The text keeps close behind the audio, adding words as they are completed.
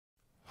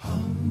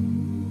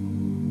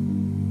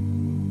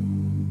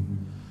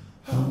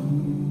You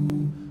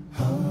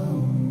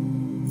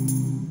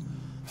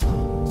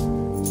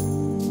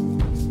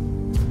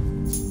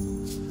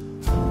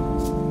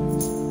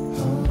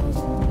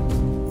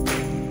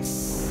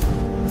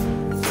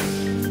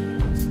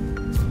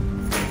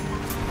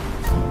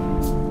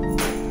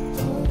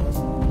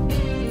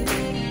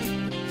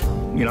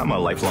know, I'm a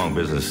lifelong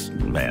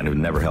businessman who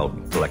never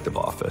held elective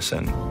office,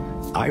 and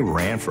I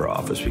ran for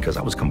office because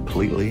I was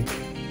completely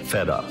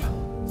fed up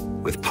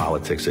with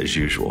politics as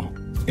usual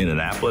in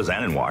Annapolis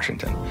and in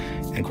Washington.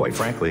 And quite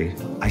frankly,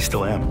 I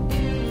still am.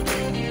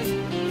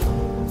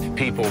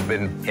 People have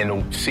been in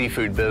the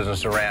seafood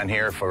business around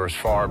here for as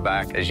far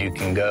back as you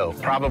can go.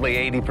 Probably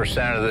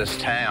 80% of this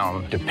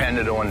town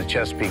depended on the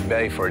Chesapeake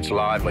Bay for its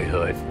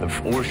livelihood.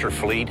 The oyster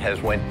fleet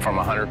has went from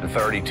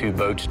 132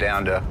 boats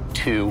down to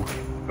 2.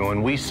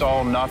 When we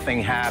saw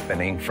nothing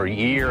happening for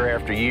year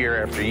after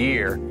year after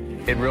year,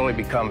 it really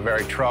became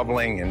very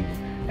troubling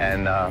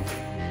and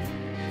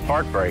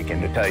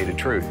heartbreaking, to tell you the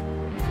truth.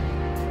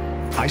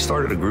 I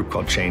started a group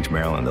called Change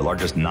Maryland, the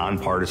largest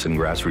nonpartisan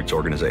grassroots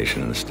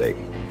organization in the state.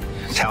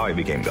 It's how I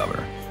became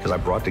governor, because I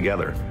brought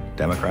together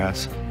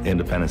Democrats,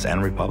 independents,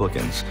 and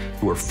Republicans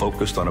who were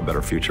focused on a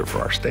better future for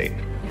our state.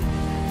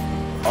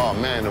 Oh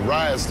man, the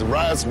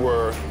riots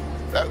were,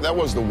 that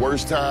was the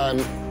worst time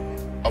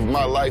of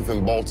my life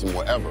in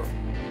Baltimore ever.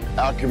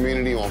 Our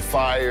community on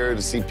fire,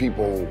 to see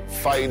people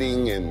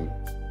fighting and,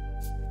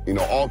 you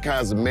know, all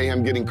kinds of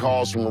mayhem, getting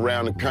calls from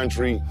around the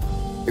country.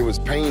 It was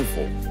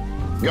painful.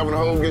 Governor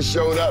Hogan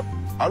showed up.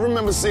 I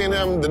remember seeing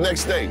him the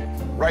next day,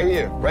 right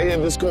here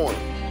in this corner.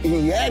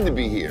 He had to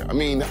be here. I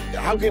mean,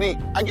 how could he?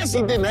 I guess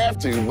he didn't have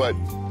to, but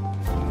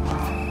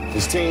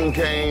his team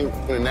came,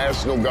 the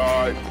National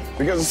Guard,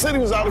 because the city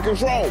was out of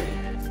control.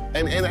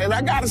 And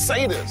I gotta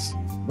say this,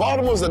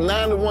 Baltimore's a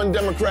 9-1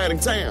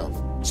 Democratic town.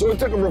 So it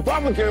took a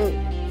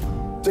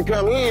Republican to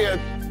come here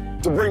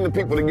to bring the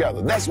people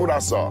together. That's what I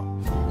saw.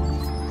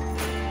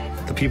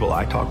 The people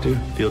I talk to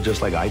feel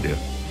just like I do.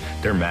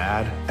 They're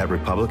mad at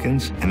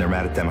Republicans and they're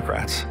mad at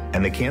Democrats.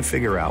 And they can't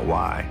figure out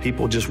why.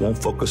 People just won't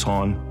focus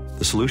on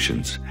the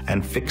solutions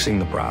and fixing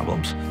the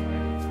problems.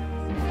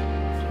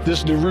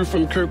 This the roof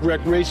from Kirk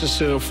Recreation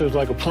Center feels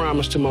like a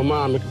promise to my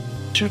mom.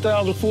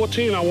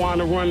 2014, I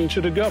wound up running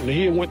to the governor.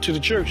 He went to the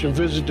church and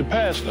visited the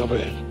pastor up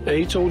there. And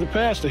he told the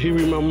pastor he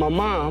remembered my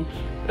mom,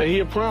 and he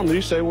had promised.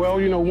 He said,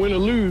 well, you know, win or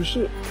lose,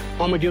 I'm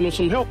gonna give him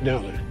some help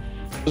down there.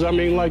 Because I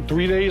mean, like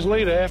 3 days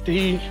later, after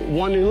he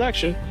won the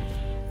election,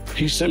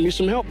 he sent me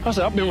some help. I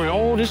said, I've been around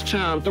all this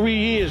time, 3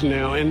 years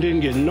now, and didn't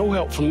get no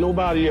help from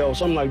nobody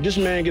else. I'm like, this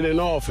man get in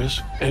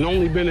office and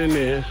only been in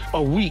there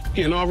a week,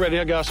 and already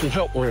I got some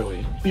help around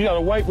him. You got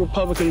a white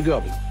Republican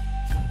governor.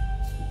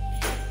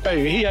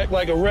 Hey, he act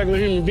like a regular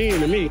human being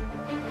to me.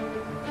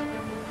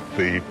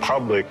 The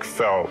public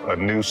felt a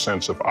new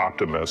sense of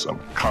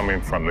optimism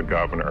coming from the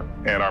governor,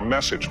 and our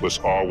message was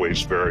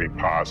always very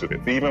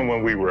positive. Even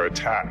when we were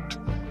attacked,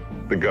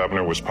 the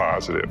governor was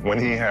positive. When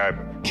he had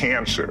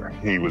cancer,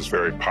 he was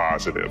very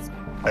positive.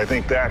 I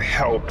think that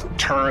helped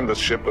turn the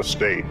ship of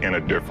state in a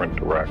different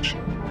direction.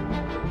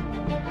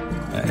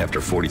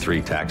 After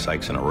 43 tax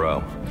hikes in a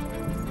row,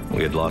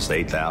 we had lost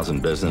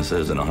 8,000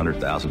 businesses and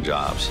 100,000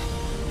 jobs.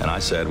 And I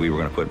said we were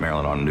going to put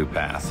Maryland on a new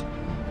path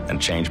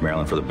and change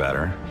Maryland for the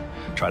better,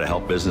 try to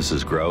help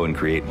businesses grow and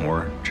create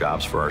more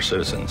jobs for our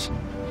citizens.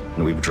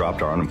 And we've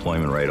dropped our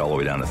unemployment rate all the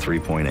way down to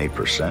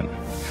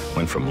 3.8%.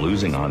 Went from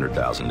losing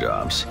 100,000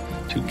 jobs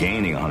to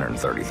gaining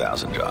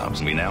 130,000 jobs.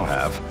 And we now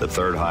have the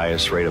third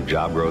highest rate of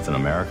job growth in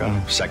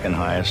America, second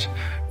highest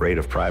rate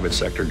of private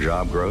sector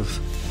job growth.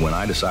 When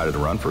I decided to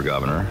run for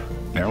governor,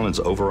 Maryland's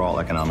overall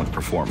economic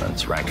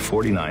performance ranked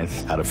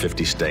 49th out of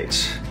 50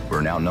 states.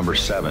 We're now number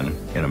 7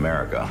 in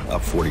America,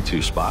 up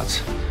 42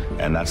 spots.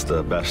 And that's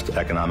the best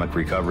economic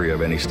recovery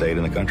of any state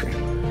in the country.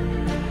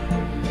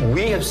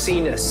 We have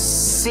seen a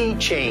sea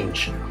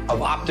change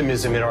of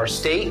optimism in our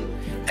state,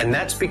 and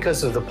that's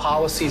because of the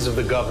policies of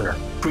the governor,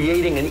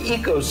 creating an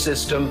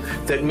ecosystem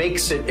that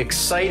makes it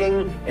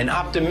exciting and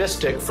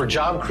optimistic for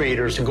job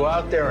creators to go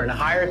out there and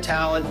hire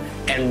talent,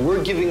 and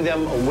we're giving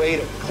them a way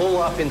to pull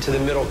up into the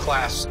middle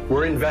class.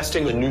 We're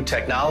investing in new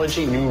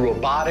technology, new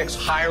robotics,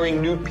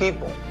 hiring new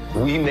people.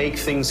 We make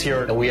things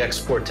here and we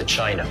export to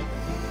China.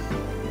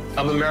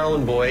 I'm a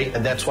Maryland boy,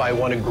 and that's why I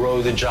want to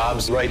grow the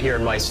jobs right here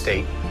in my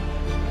state.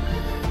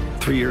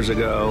 3 years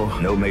ago,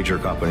 no major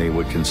company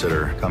would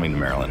consider coming to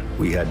Maryland.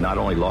 We had not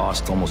only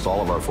lost almost all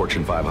of our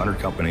Fortune 500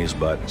 companies,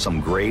 but some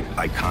great,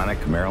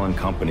 iconic Maryland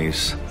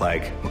companies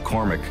like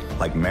McCormick,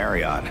 like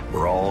Marriott,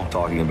 were all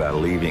talking about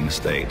leaving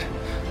state.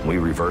 We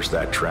reversed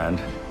that trend.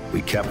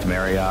 We kept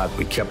Marriott,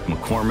 we kept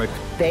McCormick.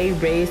 They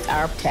raised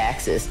our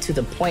taxes to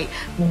the point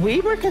we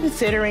were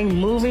considering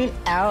moving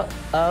out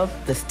of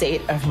the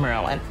state of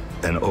Maryland.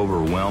 An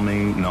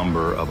overwhelming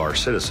number of our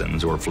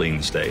citizens were fleeing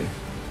the state.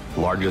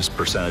 Largest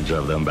percentage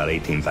of them, about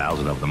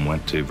 18,000 of them,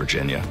 went to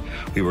Virginia.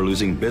 We were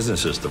losing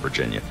businesses to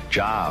Virginia,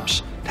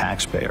 jobs,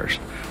 taxpayers.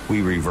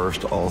 We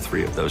reversed all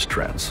 3 of those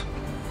trends.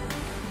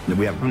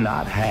 We have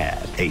not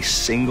had a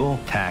single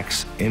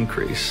tax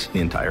increase the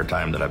entire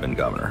time that I've been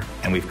governor,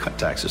 and we've cut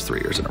taxes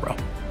 3 years in a row.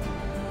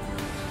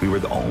 We were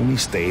the only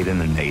state in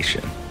the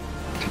nation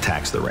to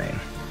tax the rain,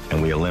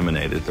 and we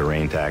eliminated the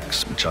rain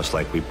tax just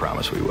like we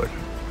promised we would.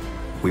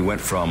 We went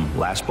from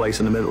last place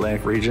in the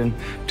Mid-Atlantic region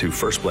to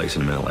first place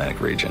in the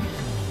Mid-Atlantic region.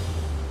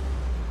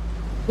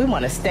 We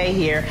want to stay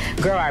here,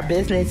 grow our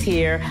business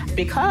here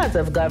because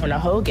of Governor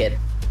Hogan.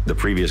 The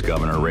previous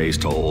governor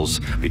raised tolls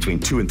between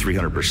 200% and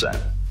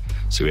 300%.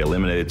 So we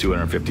eliminated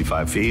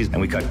 255 fees, and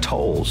we cut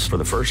tolls for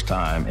the first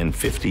time in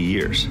 50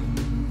 years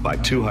by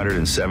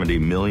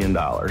 $270 million.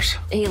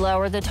 He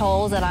lowered the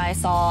tolls, and I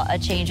saw a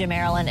change in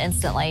Maryland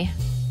instantly.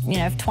 You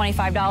know,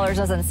 $25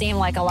 doesn't seem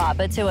like a lot,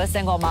 but to a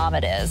single mom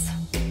it is.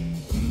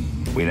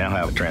 We now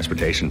have a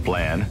transportation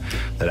plan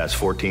that has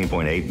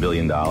 $14.8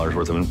 billion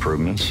worth of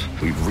improvements.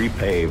 We've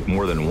repaved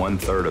more than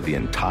 1/3 of the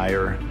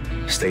entire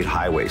state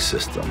highway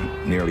system,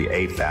 nearly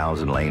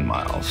 8,000 lane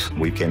miles.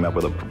 We came up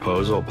with a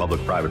proposal, a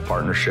public-private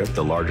partnership,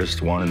 the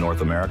largest one in North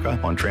America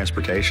on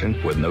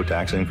transportation with no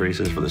tax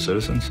increases for the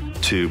citizens,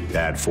 to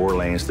add 4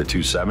 lanes to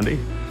 270,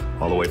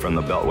 all the way from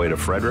the Beltway to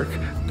Frederick,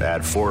 to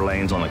add 4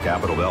 lanes on the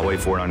Capitol Beltway,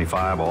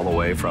 495, all the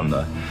way from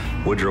the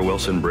Woodrow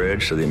Wilson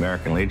Bridge to the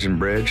American Legion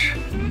Bridge.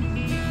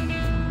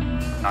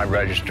 I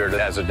registered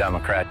as a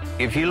Democrat.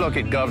 If you look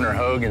at Governor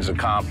Hogan's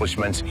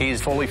accomplishments,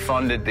 he's fully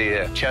funded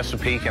the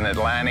Chesapeake and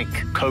Atlantic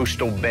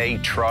Coastal Bay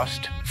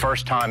Trust,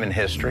 first time in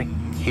history.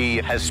 He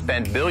has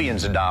spent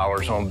billions of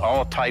dollars on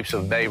all types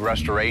of bay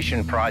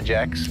restoration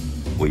projects.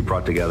 We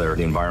brought together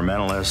the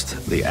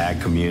environmentalists, the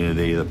ag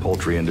community, the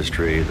poultry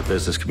industry, the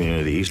business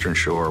community, Eastern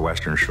Shore,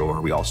 Western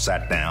Shore. We all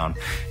sat down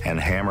and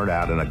hammered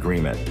out an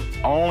agreement.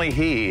 Only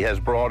he has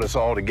brought us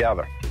all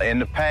together. In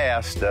the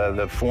past,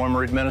 the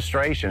former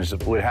administrations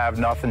would have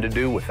nothing to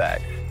do with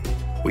that.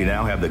 We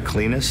now have the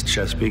cleanest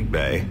Chesapeake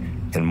Bay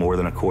in more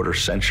than a quarter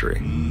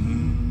century.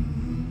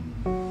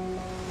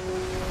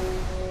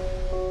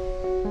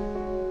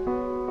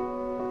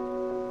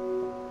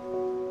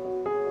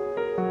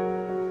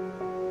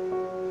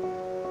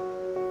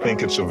 I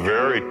think it's a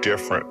very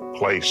different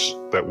place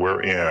that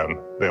we're in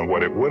than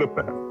what it would have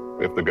been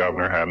if the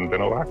governor hadn't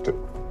been elected.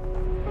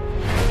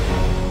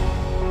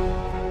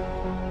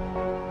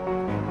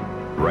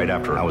 Right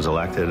after I was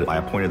elected, I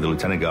appointed the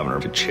lieutenant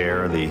governor to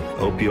chair the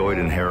Opioid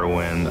and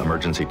Heroin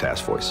Emergency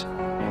Task Force.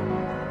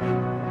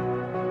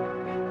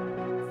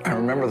 I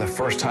remember the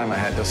first time I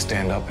had to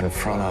stand up in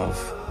front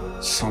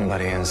of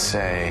somebody and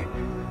say,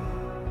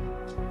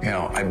 you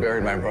know, I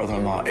buried my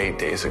brother-in-law 8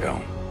 days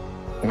ago.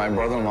 My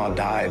brother-in-law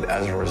died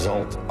as a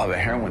result of a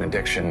heroin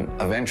addiction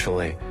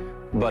eventually,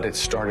 but it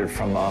started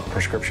from a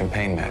prescription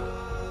pain med.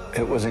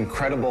 It was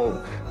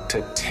incredible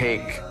to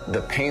take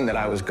the pain that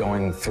I was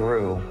going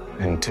through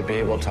and to be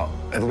able to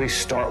at least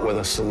start with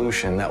a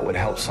solution that would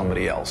help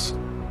somebody else.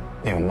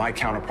 You know, my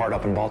counterpart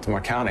up in Baltimore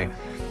County,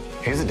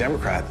 he's a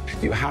Democrat.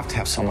 You have to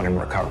have someone in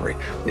recovery.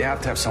 You have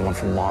to have someone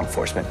from law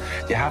enforcement.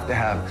 You have to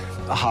have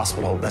a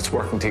hospital that's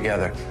working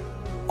together.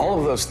 All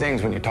of those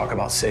things, when you talk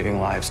about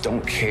saving lives,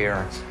 don't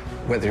care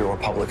whether you're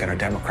Republican or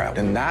Democrat.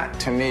 And that,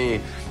 to me,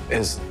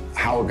 is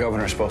how a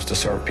governor is supposed to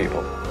serve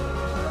people.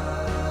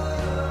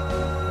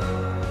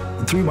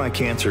 Through my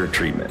cancer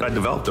treatment, I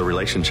developed a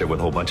relationship with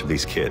a whole bunch of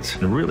these kids.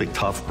 And really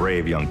tough,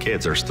 brave young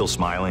kids are still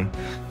smiling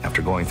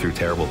after going through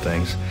terrible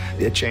things.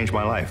 It changed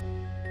my life.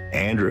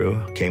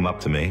 Andrew came up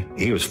to me.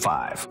 He was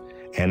 5.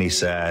 And he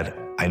said,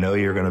 I know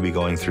you're going to be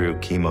going through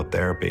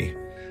chemotherapy.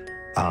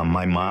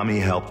 My mommy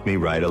helped me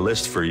write a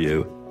list for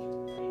you.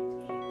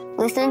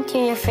 Listen to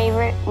your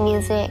favorite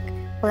music,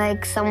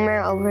 like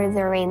Somewhere Over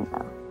the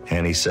Rainbow.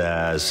 And he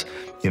says,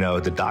 you know,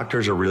 the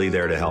doctors are really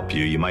there to help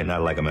you. You might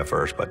not like them at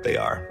first, but they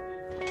are.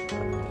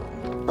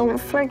 Don't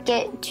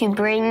forget to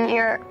bring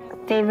your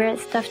favorite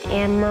stuffed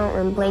animal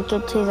and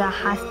blanket to the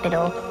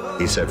hospital.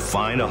 He said,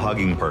 find a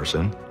hugging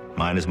person.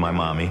 Mine is my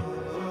mommy.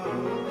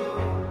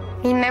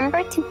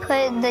 Remember to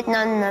put the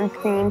num-num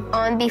cream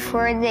on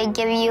before they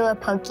give you a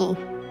pokey.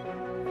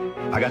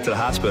 I got to the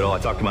hospital. I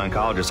talked to my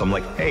oncologist. I'm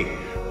like, hey,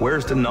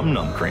 where's the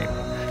num-num cream?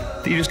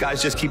 You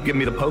guys just keep giving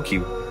me the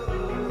pokey.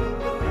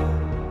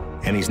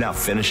 And he's now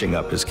finishing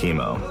up his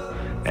chemo,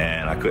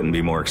 and I couldn't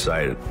be more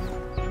excited.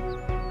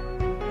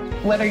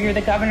 Whether you're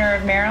the governor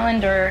of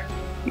Maryland or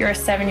you're a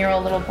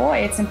 7-year-old little boy,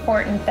 it's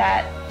important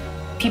that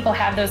people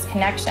have those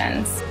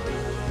connections.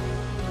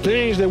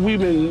 Things that we've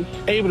been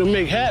able to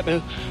make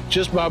happen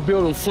just by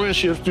building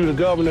friendships through the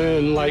governor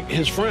and like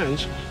his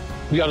friends.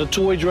 We got a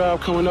toy drive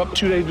coming up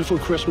 2 days before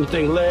Christmas. I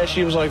think last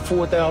year was like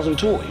 4,000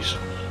 toys.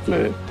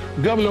 Man,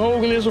 Governor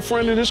Hogan is a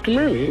friend of this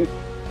community.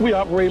 We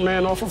operate,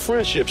 man, off of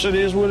friendships. It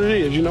is what it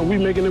is. You know, we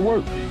making it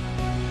work.